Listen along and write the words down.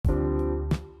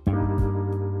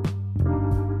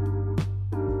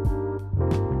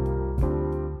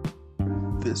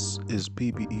This is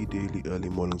PBE Daily Early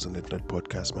Mornings and Late Night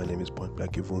Podcast. My name is Point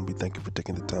Blank Ivumbi. Thank you for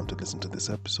taking the time to listen to this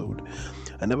episode.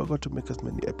 I never got to make as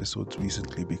many episodes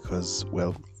recently because,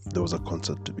 well, there was a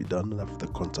concert to be done, and after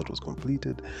the concert was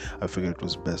completed, I figured it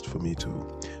was best for me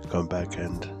to come back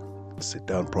and sit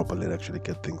down properly and actually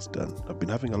get things done. I've been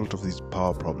having a lot of these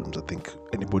power problems. I think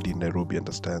anybody in Nairobi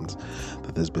understands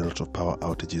that there's been a lot of power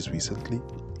outages recently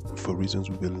for reasons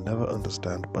we will never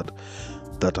understand, but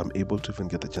that I'm able to even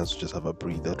get the chance to just have a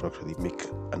breather to actually make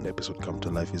an episode come to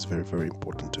life is very, very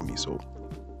important to me. So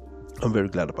I'm very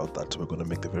glad about that. So we're going to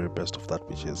make the very best of that,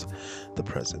 which is the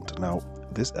present. Now,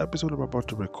 this episode I'm about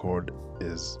to record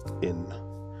is in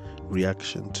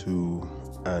reaction to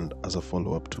and as a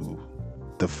follow-up to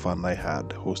the fun I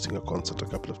had hosting a concert a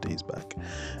couple of days back.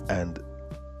 And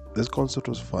this concert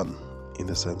was fun in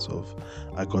the sense of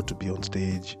I got to be on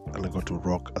stage and I got to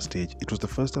rock a stage. It was the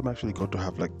first time I actually got to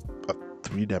have like a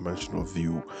three-dimensional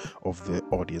view of the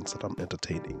audience that I'm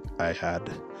entertaining. I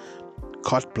had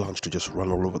carte blanche to just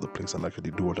run all over the place and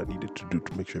actually do what I needed to do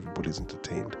to make sure everybody's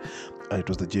entertained. And it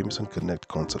was the Jameson Connect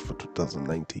concert for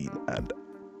 2019, and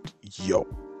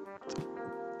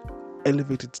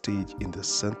elevated stage in the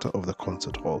center of the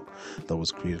concert hall that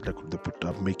was created. Like they put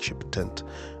a makeshift tent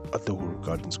at the Uhuru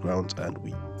Gardens grounds, and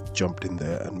we jumped in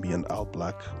there, and me and Al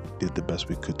Black did the best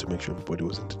we could to make sure everybody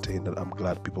was entertained. And I'm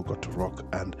glad people got to rock,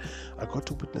 and I got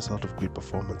to witness a lot of great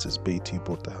performances. Beatty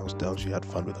brought the house down. She had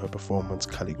fun with her performance.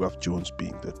 Calligraph Jones,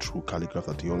 being the true calligraph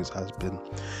that he always has been,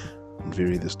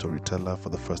 Very the storyteller. For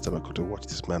the first time I got to watch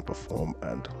this man perform,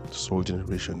 and Soul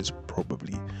Generation is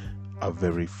probably a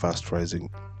very fast rising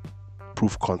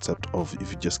proof concept of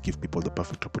if you just give people the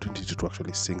perfect opportunity to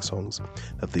actually sing songs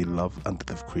that they love and that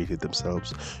they've created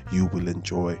themselves, you will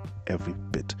enjoy every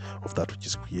bit of that which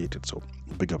is created. So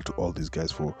big up to all these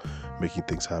guys for making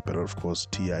things happen. And of course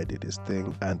T.I. did his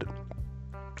thing, and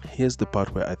here's the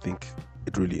part where I think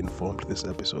it really informed this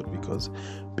episode,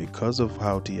 because of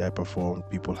how T.I. performed,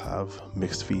 people have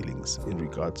mixed feelings in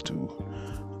regards to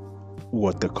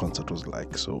what the concert was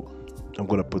like. So I'm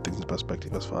going to put things in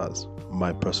perspective as far as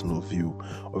my personal view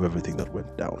of everything that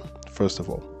went down. First of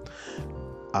all,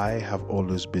 I have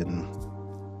always been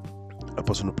a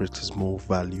person who places more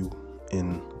value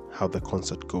in how the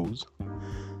concert goes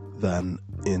than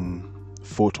in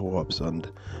photo ops and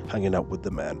hanging out with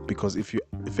the man. Because if you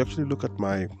actually look at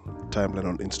my timeline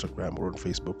on Instagram or on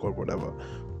Facebook or whatever,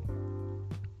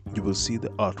 you will see the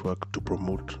artwork to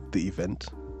promote the event.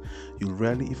 You'll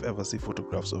rarely, if ever, see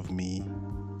photographs of me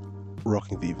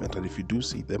rocking the event, and if you do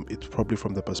see them, it's probably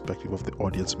from the perspective of the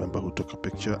audience member who took a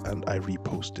picture and I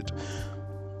reposted.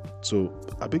 So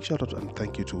a big shout out and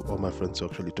thank you to all my friends who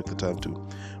actually took the time to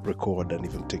record and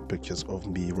even take pictures of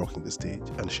me rocking the stage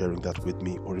and sharing that with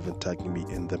me, or even tagging me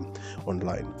in them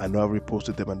online. I know I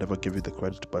reposted them and never give you the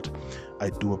credit, but I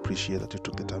do appreciate that you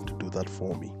took the time to do that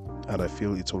for me. And I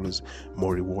feel it's always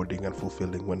more rewarding and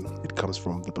fulfilling when it comes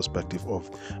from the perspective of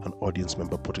an audience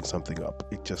member putting something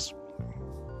up.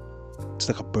 It's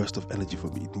like a burst of energy for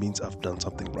me. It means I've done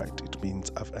something right. It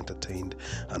means I've entertained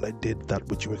and I did that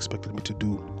which you expected me to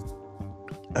do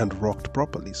and rocked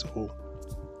properly. So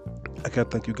I can't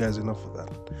thank you guys enough for that.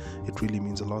 It really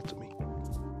means a lot to me.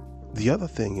 The other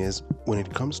thing is, when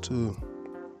it comes to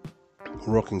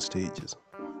rocking stages,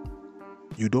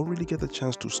 you don't really get the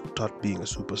chance to start being a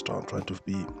superstar and trying to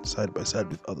be side by side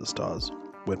with other stars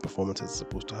when performances are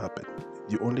supposed to happen.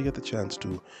 You only get the chance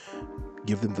to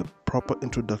give them the proper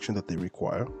introduction that they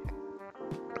require,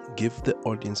 give the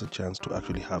audience a chance to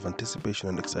actually have anticipation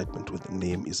and excitement when the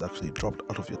name is actually dropped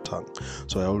out of your tongue.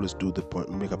 So I always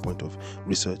make a point of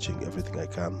researching everything I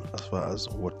can as far as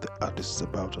what the artist is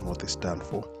about and what they stand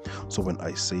for. So when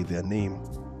I say their name,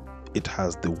 it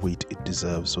has the weight it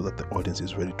deserves, so that the audience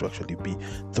is ready to actually be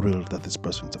thrilled that this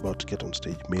person is about to get on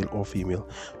stage, male or female,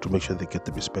 to make sure they get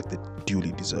the respect they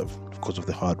duly deserve because of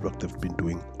the hard work they've been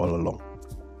doing all along.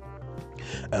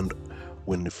 And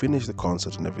when we finish the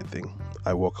concert and everything,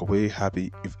 I walk away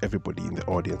happy if everybody in the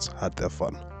audience had their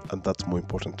fun, and that's more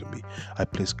important to me. I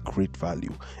place great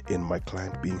value in my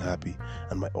client being happy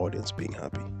and my audience being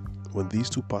happy. When these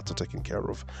two parts are taken care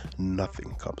of,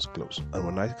 nothing comes close. And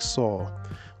when I saw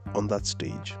on that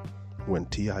stage, when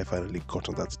T.I. finally got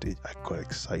on that stage, I got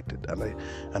excited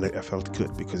and I felt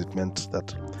good, because it meant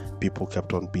that people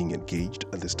kept on being engaged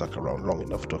and they stuck around long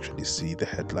enough to actually see the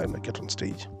headliner get on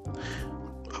stage.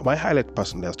 My highlight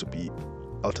personally has to be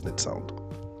Alternate Sound.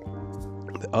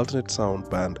 The Alternate Sound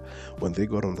band, when they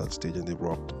got on that stage and they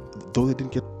rocked, though they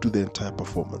didn't get to the entire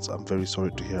performance, I'm very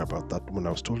sorry to hear about that. When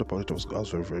I was told about it, I was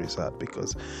very, very sad,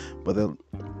 but they'll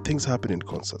things happen in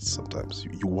concerts sometimes.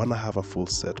 You want to have a full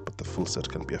set, but the full set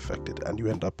can be affected, and you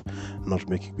end up not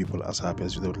making people as happy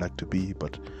as they would like to be.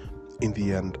 But in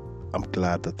the end, I'm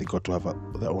glad that they got to have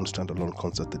their own standalone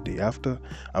concert the day after.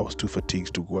 I was too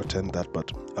fatigued to go attend that, but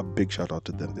a big shout out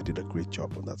to them. They did a great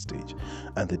job on that stage,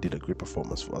 and they did a great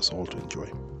performance for us all to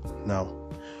enjoy. Now,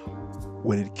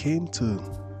 when it came to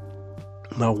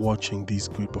now watching these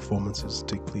great performances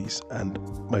take place, and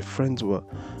my friends who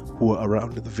were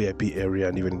around in the VIP area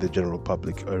and even in the general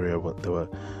public area, they were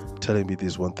telling me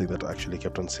this one thing that I actually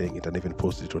kept on saying it, and even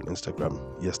posted it on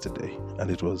Instagram yesterday, and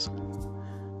it was,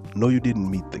 no, you didn't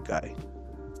meet the guy,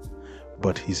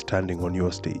 but he's standing on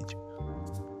your stage.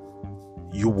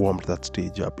 You warmed that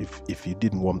stage up. If you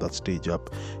didn't warm that stage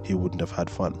up, he wouldn't have had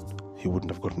fun. He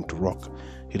wouldn't have gotten to rock.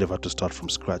 He'd have had to start from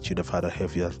scratch. He'd have had a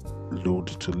heavier load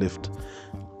to lift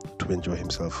to enjoy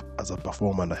himself as a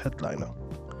performer and a headliner.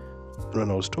 When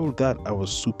I was told that, I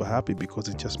was super happy, because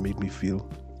it just made me feel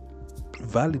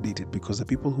validated, because the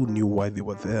people who knew why they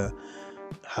were there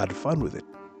had fun with it.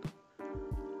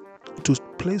 To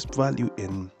place value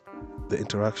in the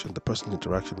interaction, the personal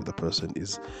interaction with the person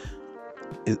is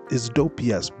dope,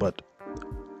 yes, but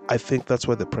I think that's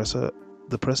where the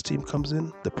press team comes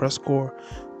in, the press corps,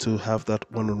 to have that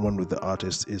one-on-one with the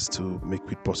artist, is to make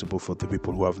it possible for the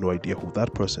people who have no idea who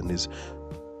that person is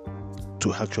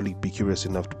to actually be curious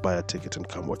enough to buy a ticket and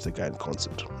come watch the guy in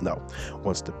concert. Now,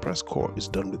 once the press corps is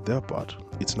done with their part,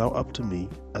 it's now up to me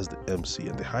as the MC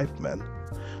and the hype man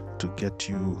to get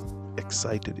you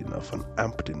excited enough and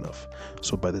amped enough,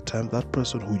 so by the time that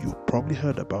person who you probably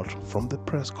heard about from the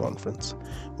press conference,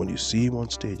 when you see him on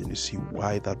stage and you see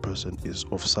why that person is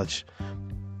of such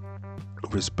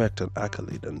respect and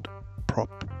accolade and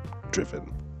prop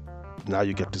driven, now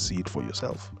you get to see it for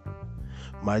yourself.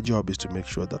 My job is to make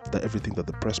sure that everything that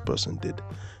the press person did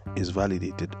is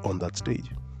validated on that stage.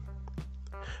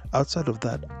 Outside of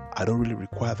that, I don't really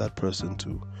require that person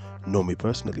to know me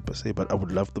personally per se, but I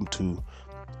would love them to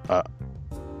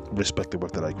respect the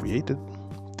work that I created.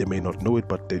 They may not know it,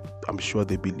 but I'm sure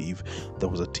they believe there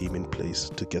was a team in place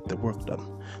to get the work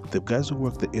done. The guys who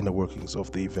work the inner workings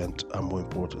of the event are more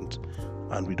important,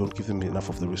 and we don't give them enough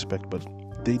of the respect, but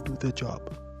they do their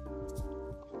job.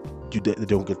 They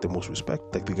don't get the most respect,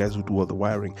 like the guys who do all the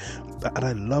wiring. And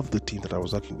I love the team that I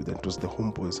was working with, and it was the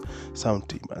Homeboys sound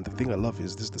team. And the thing I love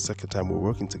is this is the second time we're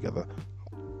working together,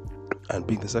 and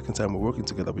being the second time we're working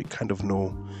together, we kind of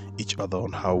know each other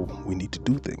on how we need to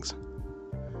do things.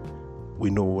 We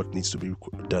know what needs to be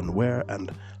done where,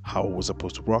 and how we're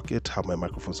supposed to rock it, how my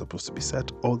microphone's supposed to be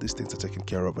set. All these things are taken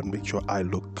care of, and make sure I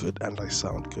look good and I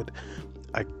sound good.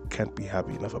 I can't be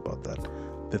happy enough about that.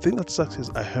 The thing that sucks is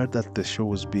I heard that the show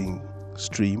was being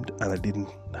streamed, and I didn't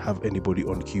have anybody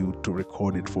on cue to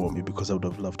record it for me, because I would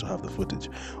have loved to have the footage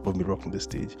of me rocking the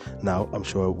stage. Now, I'm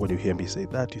sure when you hear me say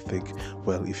that, you think,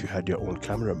 well, if you had your own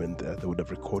cameraman there, they would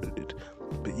have recorded it.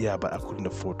 But yeah, but I couldn't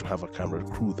afford to have a camera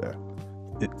crew there.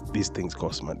 These things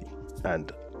cost money,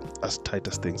 and as tight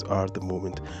as things are at the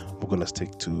moment, we're going to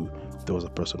stick to there was a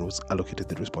person who was allocated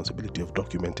the responsibility of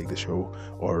documenting the show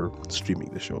or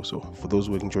streaming the show. So for those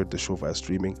who enjoyed the show via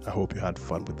streaming, I hope you had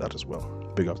fun with that as well.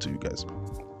 Big up to you guys.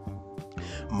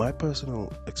 My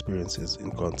personal experiences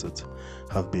in concerts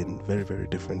have been very, very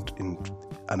different, and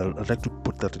I'd like to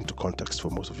put that into context for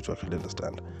most of you to actually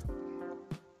understand.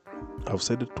 I've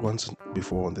said it once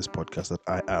before on this podcast that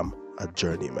I am a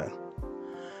journeyman.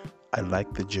 I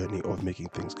like the journey of making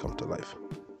things come to life.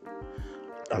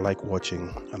 I like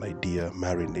watching an idea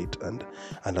marinate, and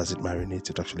as it marinates,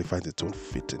 it actually finds its own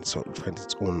fit, and so it finds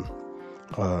its own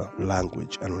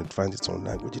language. And when it finds its own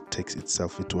language, it takes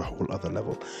itself into a whole other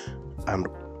level. And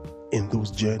in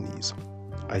those journeys,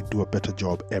 I do a better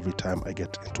job every time I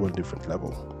get into a different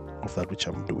level of that which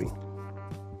I'm doing.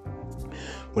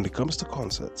 When it comes to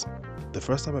concerts, the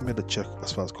first time I made a check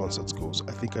as far as concerts goes,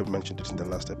 I think I mentioned it in the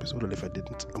last episode, and if I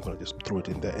didn't, I'm going to just throw it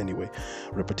in there anyway.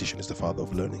 Repetition is the father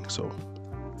of learning. So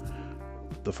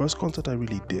the first concert I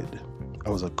really did, I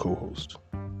was a co-host,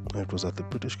 and it was at the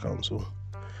British Council,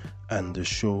 and the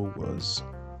show was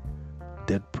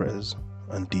Dead Prez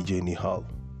and DJ Nihal.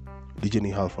 DJ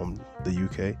Nihal from the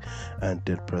UK and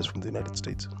Dead Prez from the United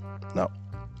States. Now,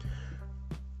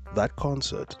 that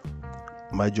concert,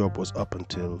 my job was up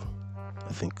until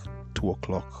I think 2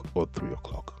 o'clock or 3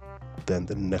 o'clock. Then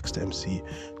the next MC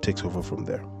takes over from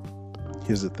there.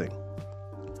 Here's the thing.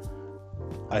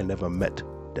 I never met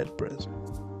Dead Prez.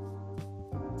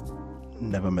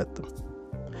 Never met them.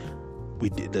 We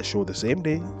did the show the same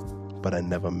day, but I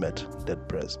never met Dead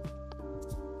Prez.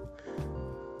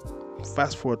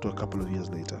 Fast forward to a couple of years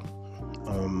later.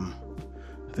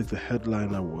 I think the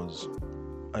headliner was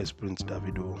Ice Prince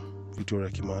Davido, Victoria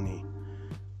Kimani,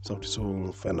 Sauti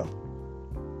Sol, Fena.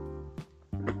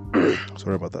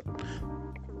 Sorry about that.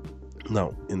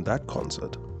 Now, in that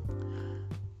concert,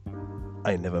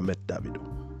 I never met Davido.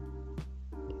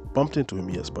 Bumped into him,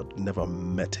 yes, but never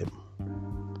met him.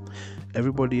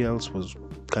 Everybody else was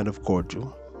kind of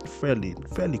cordial, fairly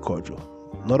cordial.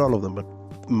 Not all of them, but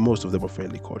most of them were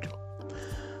fairly cordial.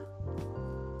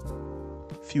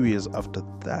 A few years after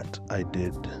that, I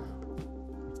did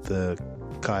the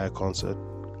Kaya concert.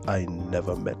 I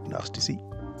never met Nasty C.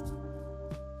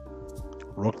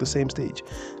 Rocked the same stage,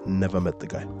 never met the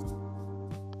guy.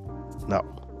 Now,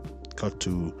 cut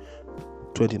to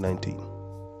 2019.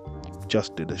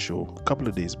 Just did a show a couple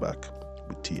of days back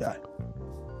with T.I.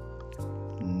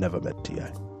 Never met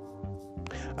T.I.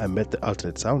 I met the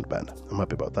Alternate Sound Band. I'm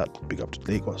happy about that. Big up to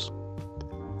Lagos.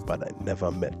 But I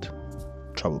never met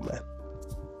Trouble Man.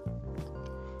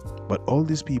 But all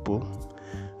these people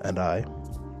and I,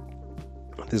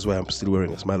 this is why I'm still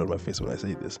wearing a smile on my face when I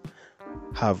say this,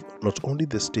 have not only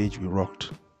the stage we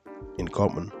rocked in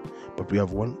common, but we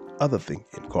have one other thing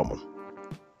in common.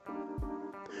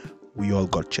 We all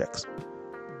got checks.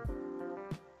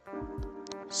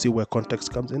 See where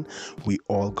context comes in? We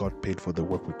all got paid for the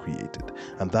work we created.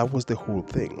 And that was the whole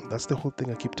thing. That's the whole thing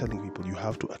I keep telling people. You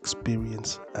have to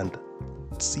experience and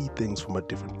see things from a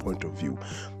different point of view.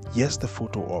 Yes, the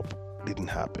photo op didn't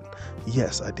happen.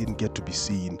 Yes, I didn't get to be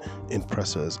seen in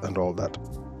presses and all that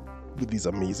with these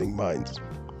amazing minds.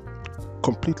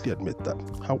 Completely admit that.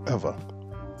 However,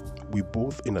 we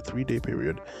both in a 3-day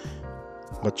period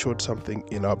matured something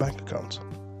in our bank accounts.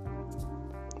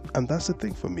 And that's the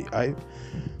thing for me. I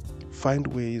find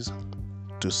ways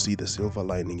to see the silver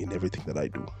lining in everything that I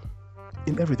do.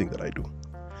 In everything that I do.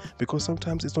 Because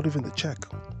sometimes it's not even the check.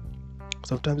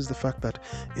 Sometimes it's the fact that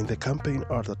in the campaign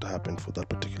art that happened for that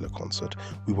particular concert,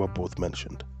 we were both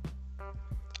mentioned.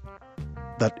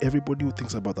 That everybody who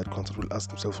thinks about that concert will ask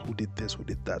themselves, who did this, who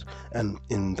did that? And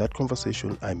in that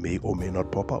conversation, I may or may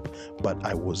not pop up, but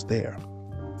I was there.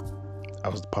 I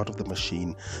was part of the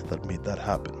machine that made that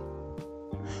happen.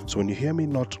 So when you hear me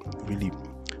not really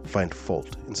find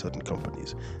fault in certain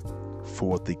companies for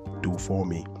what they do for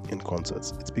me in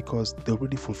concerts, it's because they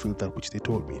already fulfilled that which they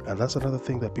told me. And that's another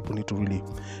thing that people need to really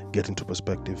get into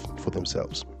perspective for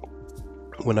themselves.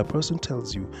 When a person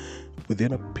tells you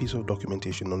within a piece of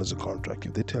documentation known as a contract,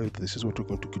 if they tell you this is what we're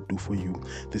going to do for you,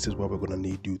 this is what we're going to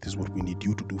need you, this is what we need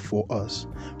you to do for us,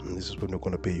 and this is when we're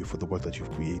going to pay you for the work that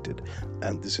you've created,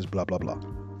 and this is blah blah blah.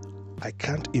 I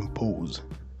can't impose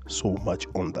so much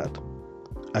on that.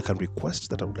 I can request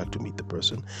that I would like to meet the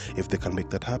person. If they can make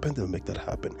that happen, they'll make that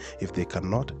happen. If they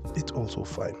cannot, it's also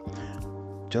fine.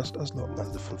 Just as long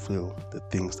as they fulfill the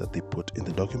things that they put in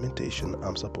the documentation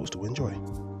I'm supposed to enjoy.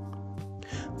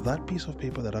 That piece of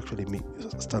paper that actually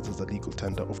stands as a legal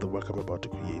tender of the work I'm about to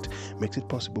create makes it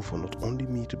possible for not only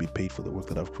me to be paid for the work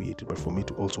that I've created, but for me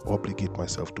to also obligate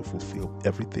myself to fulfill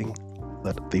everything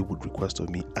that they would request of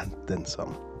me and then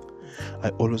some. I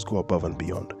always go above and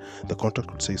beyond. The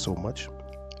contract would say so much,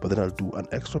 but then I'll do an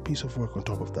extra piece of work on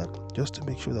top of that just to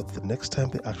make sure that the next time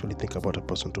they actually think about a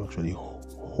person to actually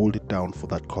hold it down for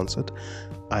that concert,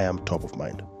 I am top of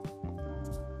mind.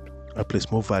 I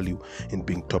place more value in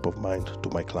being top of mind to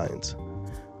my clients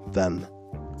than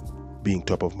being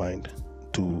top of mind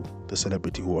to the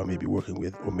celebrity who I may be working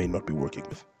with or may not be working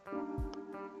with.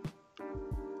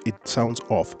 It sounds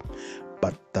off,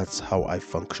 but that's how I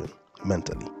function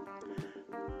mentally.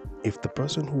 If the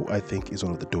person who I think is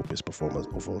one of the dopest performers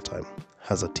of all time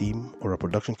has a team or a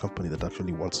production company that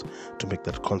actually wants to make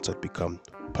that concert become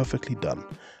perfectly done,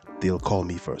 they'll call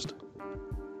me first.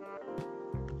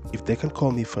 If they can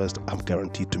call me first, I'm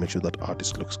guaranteed to make sure that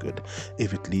artist looks good.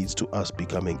 If it leads to us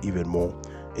becoming even more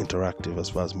interactive as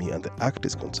far as me and the act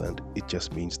is concerned, it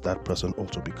just means that person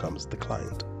also becomes the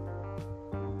client.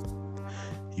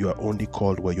 You are only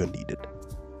called where you're needed.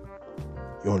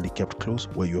 You're only kept close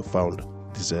where you're found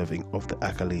deserving of the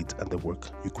accolades and the work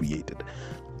you created.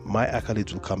 My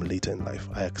accolades will come later in life.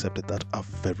 I accepted that a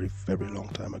very, very long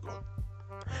time ago.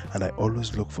 And I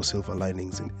always look for silver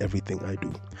linings in everything I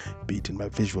do, be it in my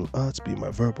visual arts, be it my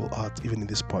verbal arts, even in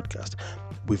this podcast.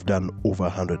 We've done over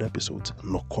 100 episodes.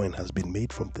 No coin has been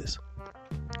made from this.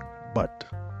 But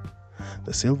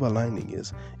the silver lining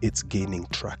is it's gaining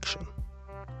traction.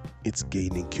 It's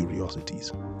gaining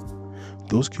curiosities.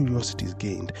 Those curiosities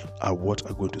gained are what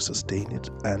are going to sustain it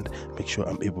and make sure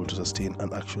I'm able to sustain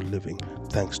an actual living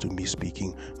thanks to me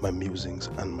speaking my musings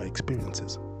and my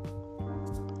experiences.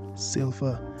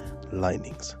 Silver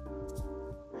linings.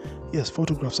 Yes,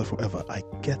 photographs are forever. I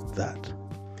get that.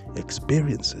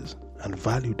 Experiences and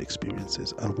valued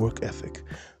experiences and work ethic,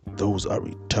 those are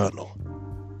eternal.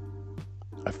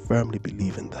 I firmly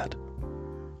believe in that.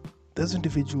 There's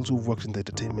individuals who've worked in the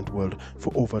entertainment world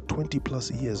for over 20 plus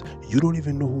years. You don't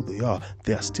even know who they are.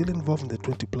 They are still involved in the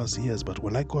 20 plus years. But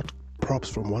when I got props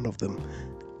from one of them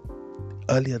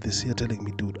earlier this year telling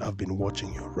me, dude, I've been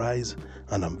watching your rise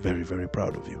and I'm very, very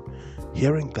proud of you.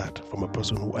 Hearing that from a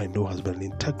person who I know has been an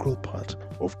integral part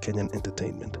of Kenyan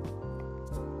entertainment,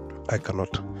 I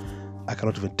cannot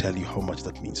even tell you how much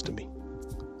that means to me.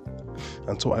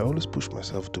 And so I always push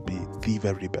myself to be the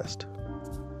very best.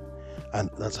 And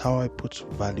that's how I put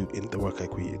value in the work I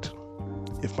create.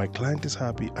 If my client is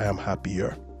happy, I am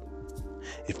happier.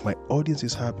 If my audience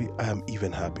is happy, I am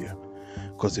even happier.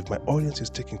 Because if my audience is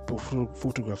taking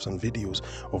photographs and videos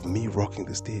of me rocking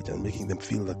the stage and making them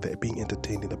feel that they're being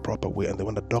entertained in a proper way, and they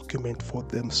want to document for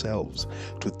themselves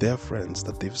to their friends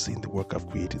that they've seen the work I've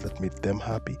created that made them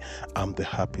happy, I'm the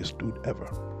happiest dude ever.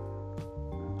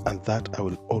 And that I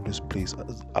will always place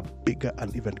as a bigger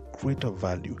and even greater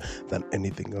value than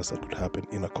anything else that could happen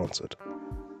in a concert.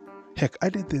 Heck, I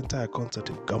did the entire concert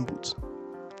in gumboots.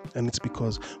 And it's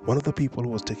because one of the people who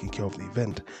was taking care of the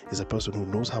event is a person who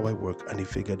knows how I work, and he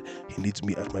figured he needs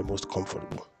me at my most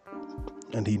comfortable.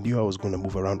 And he knew I was going to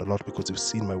move around a lot because he's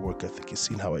seen my work ethic, he's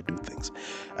seen how I do things.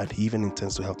 And he even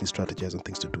intends to help me strategize on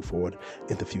things to do forward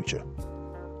in the future.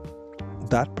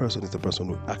 That person is the person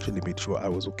who actually made sure I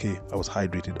was okay, I was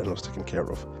hydrated, and I was taken care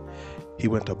of. He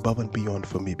went above and beyond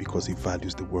for me because he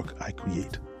values the work I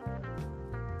create.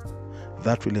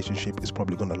 That relationship is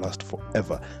probably going to last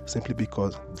forever, simply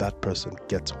because that person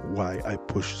gets why I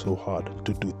push so hard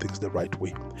to do things the right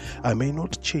way. I may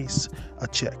not chase a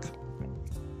check,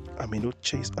 I may not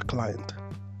chase a client,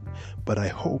 but I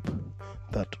hope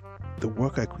that the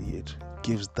work I create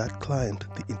gives that client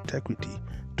the integrity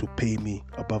to pay me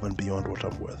above and beyond what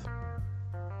I'm worth.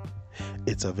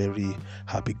 It's a very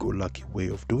happy-go-lucky way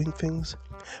of doing things,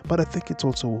 but I think it's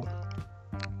also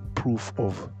proof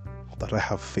of that I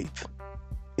have faith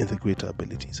in the greater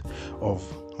abilities of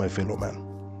my fellow man.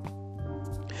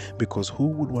 Because who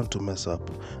would want to mess up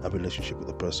a relationship with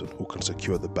a person who can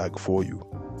secure the bag for you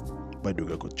by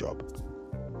doing a good job?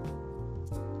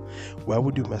 Why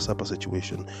would you mess up a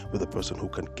situation with a person who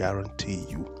can guarantee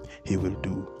you he will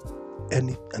do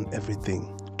any and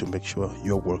everything to make sure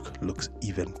your work looks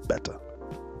even better?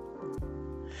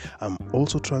 I'm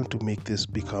also trying to make this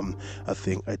become a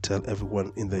thing I tell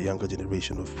everyone in the younger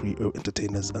generation of free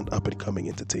entertainers and up-and-coming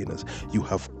entertainers. You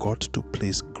have got to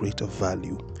place greater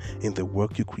value in the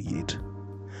work you create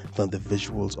than the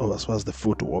visuals, or as far as the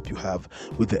photo op you have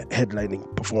with the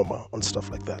headlining performer and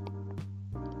stuff like that.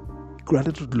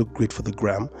 Granted, it would look great for the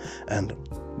gram, and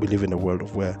we live in a world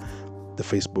of where the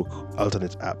Facebook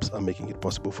alternate apps are making it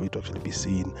possible for you to actually be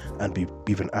seen and be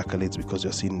given accolades because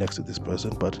you're seen next to this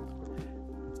person, but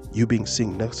you being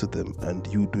seen next to them and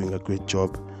you doing a great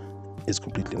job is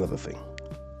completely another thing.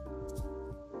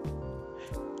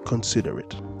 Consider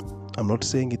it. I'm not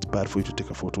saying it's bad for you to take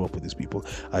a photo op with these people.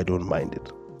 I don't mind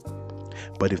it.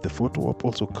 But if the photo op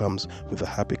also comes with a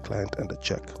happy client and a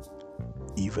check,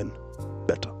 even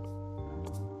better.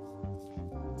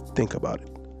 Think about it.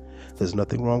 There's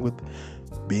nothing wrong with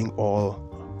being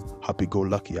all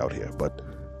happy-go-lucky out here, but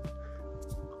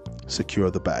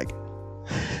secure the bag.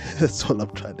 That's all I'm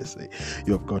trying to say.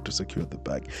 You have got to secure the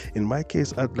bag. In my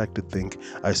case, I'd like to think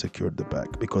I secured the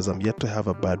bag because I'm yet to have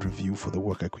a bad review for the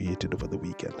work I created over the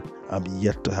weekend. I'm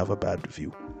yet to have a bad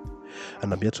review.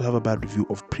 And I'm yet to have a bad review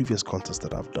of previous concerts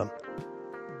that I've done.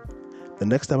 The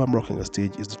next time I'm rocking a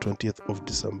stage is the 20th of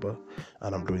December,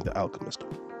 and I'm doing The Alchemist.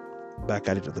 Back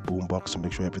at it at the boombox to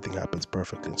make sure everything happens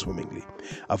perfectly and swimmingly.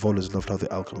 I've always loved how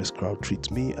the Alchemist crowd treats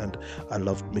me, and I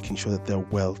love making sure that they're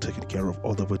well taken care of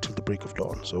all the way till the break of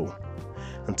dawn. So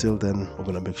until then, we're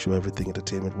going to make sure everything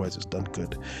entertainment-wise is done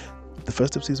good. The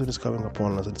festive season is coming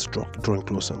upon us, and it's drawing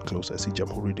closer and closer. I see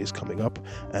Jamhuri Day is coming up,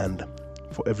 and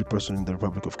for every person in the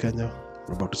Republic of Kenya,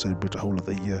 we're about to celebrate a whole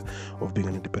other year of being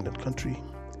an independent country.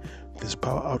 These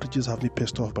power outages have me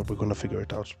pissed off, but we're going to figure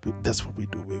it out. That's what we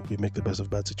do. We make the best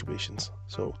of bad situations.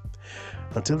 So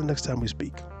until the next time we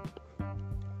speak,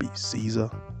 be Caesar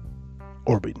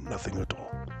or be nothing at all.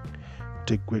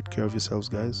 Take great care of yourselves,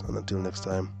 guys. And until next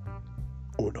time,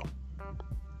 Uno.